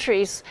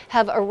countries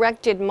have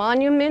erected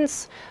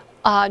monuments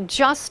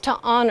just to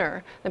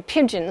honor the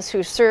pigeons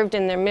who served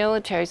in their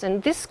militaries,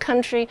 and this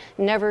country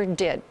never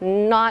did.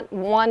 Not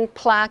one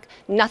plaque,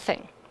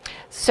 nothing.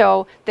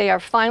 So they are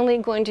finally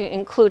going to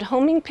include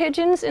homing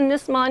pigeons in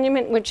this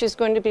monument, which is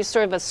going to be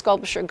sort of a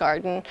sculpture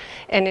garden,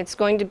 and it's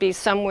going to be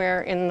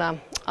somewhere in the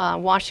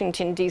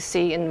Washington,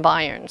 D.C.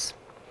 environs.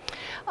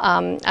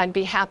 I'd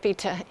be happy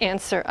to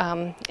answer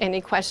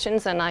any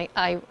questions, and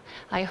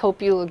I hope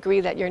you'll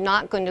agree that you're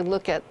not going to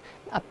look at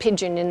a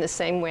pigeon in the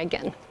same way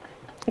again.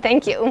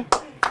 Thank you.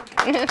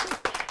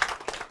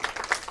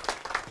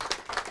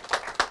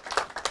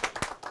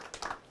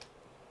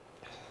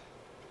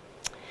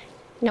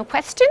 No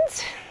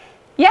questions?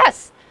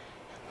 Yes?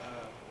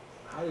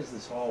 How does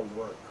this all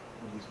work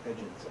with these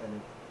pigeons?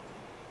 And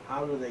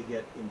how do they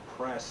get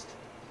impressed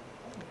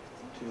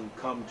to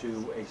come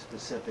to a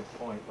specific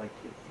point? Like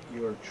if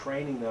you're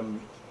training them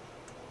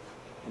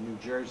in New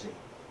Jersey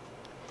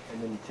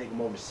and then you take them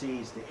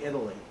overseas to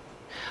Italy.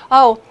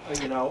 Oh.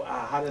 You know,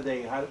 how do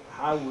they,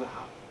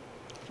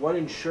 what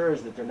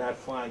ensures that they're not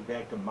flying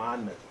back to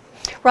Monmouth?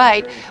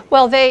 Right.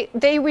 Well, they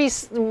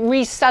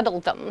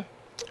resettled them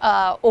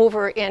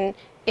over in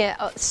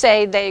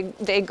say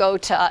they go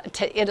to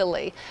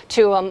Italy,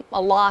 to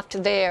a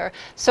loft there.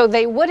 So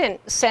they wouldn't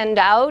send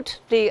out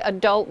the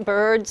adult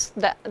birds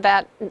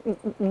that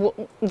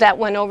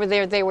went over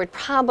there. They would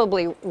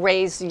probably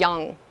raise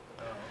young.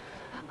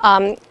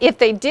 If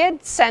they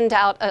did send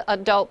out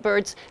adult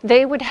birds,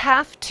 they would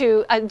have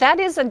to, that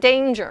is a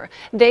danger,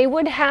 they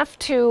would have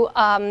to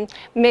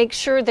make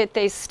sure that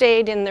they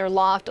stayed in their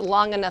loft a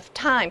long enough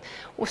time.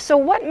 So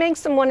what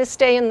makes them want to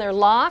stay in their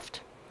loft?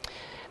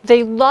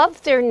 They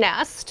love their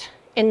nest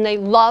and they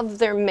love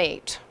their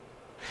mate.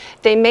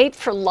 They mate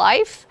for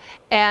life,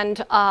 and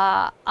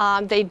that's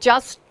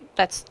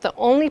the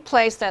only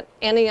place that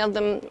any of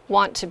them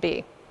want to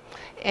be.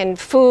 And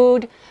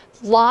food,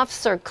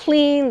 lofts are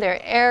clean,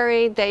 they're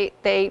airy,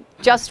 they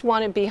just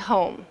want to be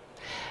home.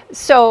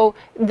 So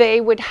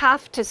they would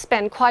have to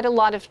spend quite a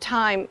lot of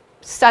time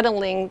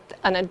settling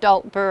an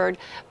adult bird,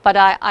 but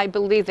I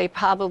believe they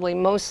probably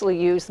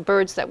mostly used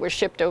birds that were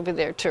shipped over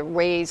there to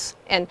raise,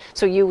 and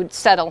so you would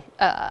settle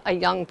a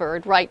young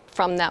bird right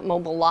from that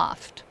mobile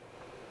loft.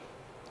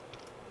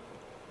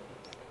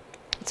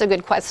 It's a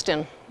good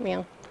question.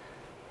 Yeah.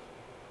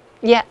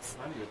 Yes.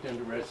 I'm just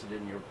interested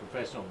in your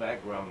professional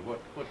background. What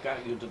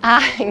got you to the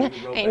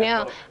I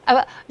know.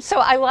 So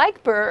I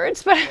like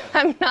birds, but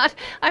yeah.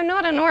 I'm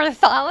not an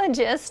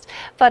ornithologist.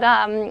 But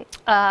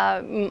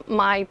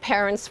my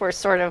parents were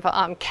sort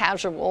of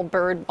casual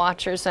bird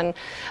watchers, and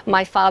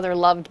my father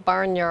loved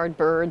barnyard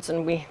birds,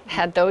 and we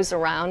had those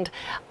around.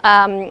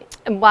 And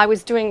I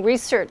was doing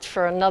research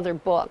for another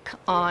book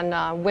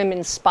on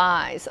women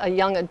spies, a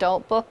young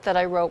adult book that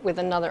I wrote with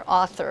another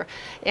author,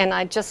 and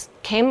I just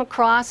came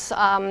across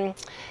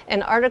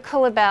an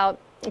article about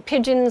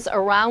pigeons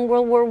around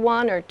World War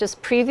I or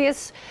just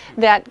previous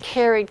that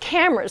carried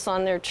cameras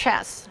on their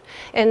chests,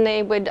 and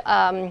they would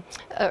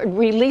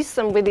release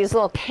them with these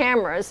little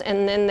cameras,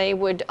 and then they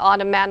would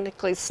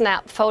automatically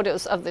snap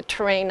photos of the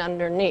terrain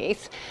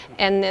underneath,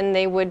 and then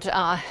they would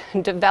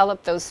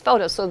develop those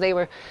photos. So they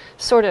were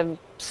sort of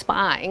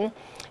spying.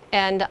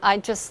 And I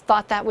just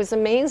thought that was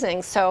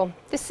amazing. So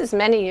this is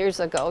many years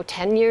ago,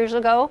 10 years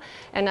ago,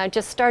 and I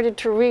just started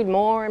to read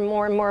more and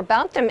more and more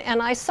about them.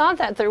 And I saw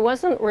that there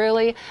wasn't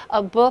really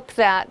a book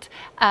that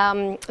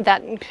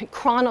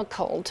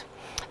chronicled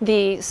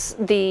the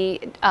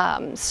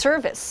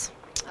service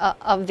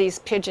of these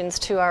pigeons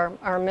to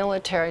our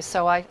military.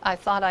 So I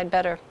thought I'd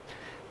better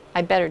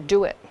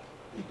do it.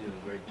 You did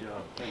a great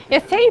job. Yeah,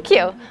 thank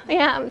you.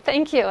 Yeah,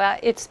 thank you.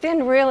 It's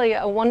been really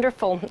a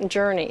wonderful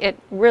journey. It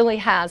really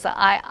has.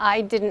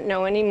 I didn't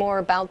know any more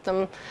about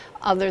them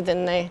other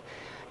than they,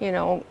 you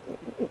know,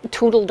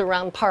 tootled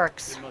around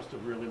parks. You must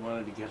have really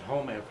wanted to get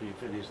home after you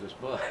finished this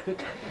book.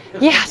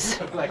 Yes.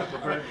 Like the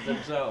birds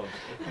themselves.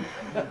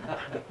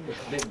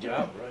 Big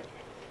job, right?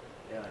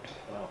 Yeah,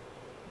 wow.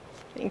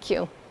 Thank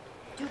you.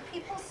 Do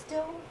people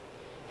still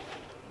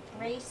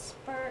race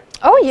for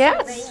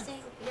yes. racing?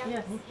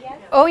 Yes. Yes.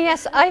 Oh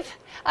yes, I've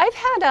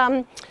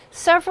had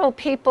several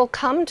people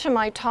come to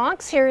my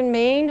talks here in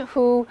Maine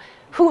who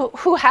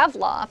who have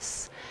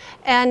lofts.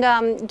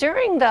 And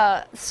during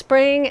the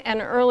spring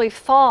and early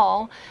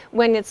fall,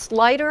 when it's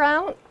lighter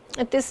out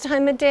at this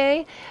time of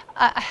day,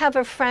 I have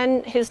a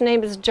friend, his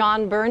name is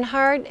John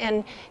Bernhard,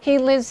 and he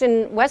lives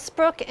in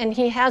Westbrook, and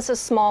he has a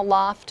small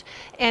loft.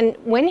 And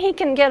when he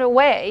can get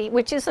away,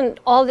 which isn't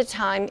all the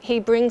time, he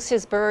brings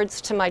his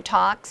birds to my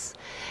talks,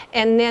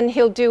 and then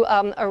he'll do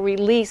a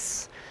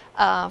release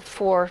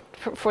for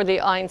the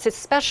audience. It's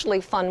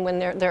especially fun when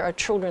there are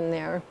children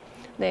there.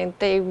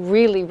 They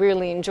really,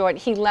 really enjoy it.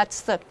 He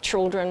lets the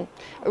children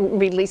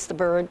release the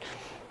bird.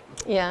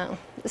 Yeah.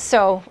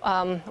 So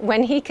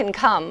when he can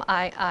come,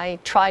 I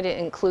try to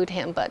include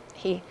him, but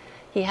he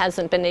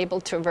hasn't been able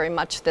to very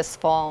much this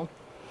fall.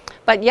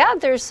 But yeah,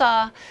 there's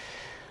a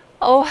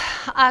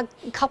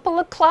couple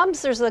of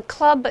clubs. There's a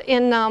club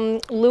in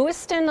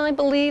Lewiston, I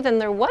believe,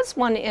 and there was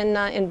one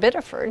in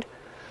Biddeford.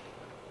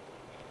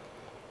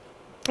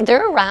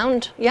 They're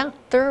around. Yeah,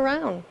 they're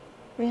around.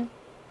 Yeah.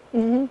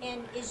 Mm-hmm.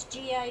 And is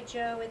G.I.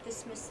 Joe at the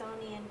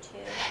Smithsonian too?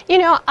 You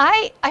know,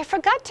 I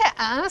forgot to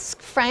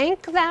ask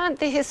Frank that,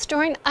 the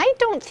historian. I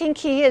don't think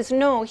he is.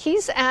 No,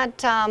 he's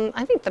at,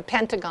 I think, the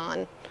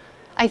Pentagon,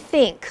 I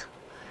think.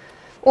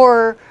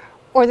 Or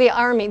the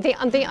Army.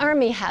 The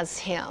Army has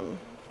him.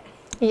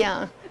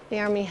 Yeah, the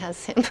Army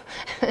has him.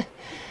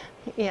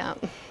 Yeah.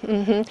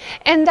 Mm-hmm.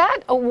 And that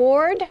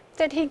award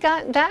that he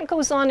got, that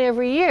goes on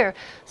every year.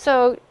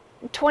 So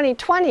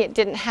 2020 it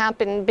didn't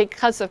happen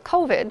because of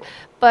COVID,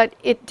 but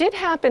it did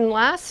happen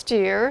last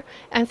year.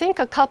 I think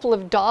a couple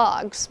of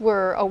dogs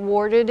were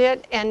awarded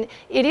it, and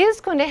it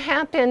is going to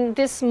happen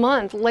this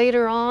month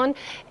later on.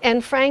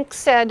 And Frank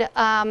said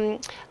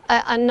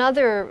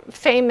another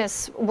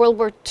famous World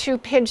War II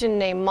pigeon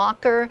named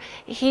Mocker,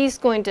 he's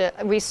going to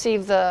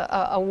receive the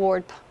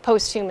award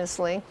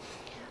posthumously,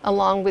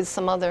 along with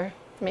some other,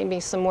 maybe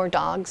some more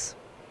dogs.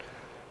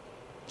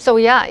 So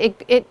yeah,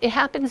 it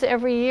happens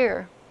every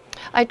year.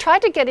 I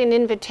tried to get an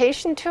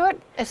invitation to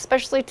it,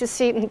 especially to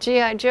see it in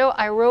G.I. Joe.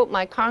 I wrote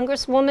my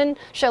Congresswoman,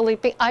 Shelley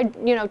B. I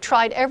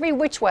tried every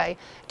which way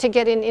to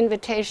get an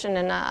invitation,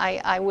 and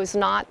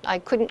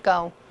I couldn't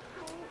go.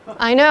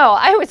 I know,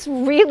 I was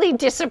really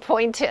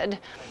disappointed.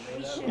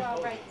 We should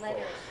all write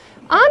letters.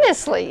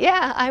 Honestly,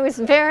 yeah, I was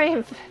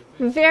very,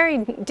 very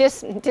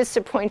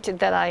disappointed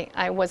that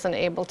I wasn't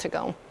able to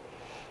go,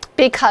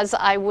 because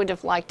I would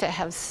have liked to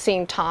have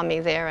seen Tommy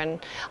there.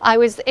 And I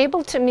was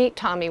able to meet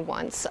Tommy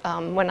once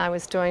when I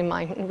was doing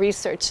my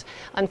research.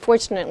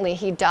 Unfortunately,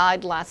 he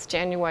died last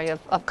January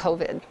of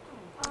COVID.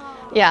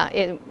 Yeah,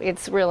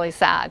 it's really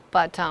sad,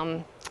 but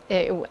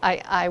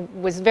I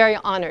was very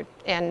honored,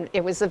 and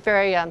it was a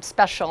very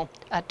special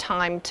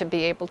time to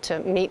be able to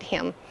meet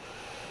him.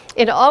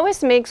 It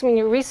always makes, when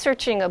you're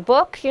researching a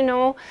book, you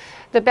know,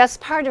 the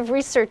best part of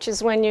research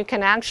is when you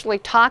can actually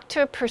talk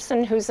to a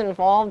person who's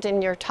involved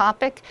in your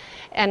topic.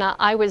 And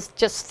I was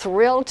just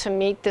thrilled to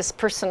meet this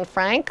person,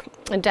 Frank,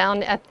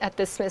 down at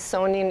the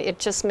Smithsonian. It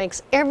just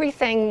makes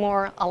everything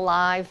more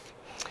alive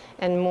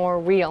and more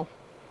real.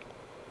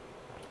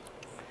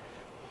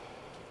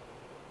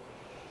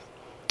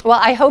 Well,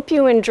 I hope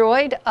you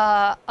enjoyed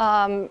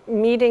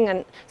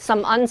meeting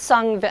some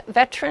unsung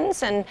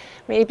veterans, and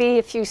maybe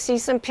if you see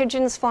some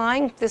pigeons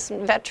flying this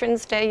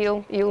Veterans Day,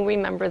 you'll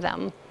remember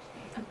them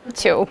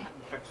too.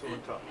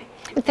 Excellent talk.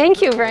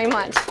 Thank you very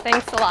much.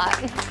 Thanks a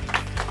lot.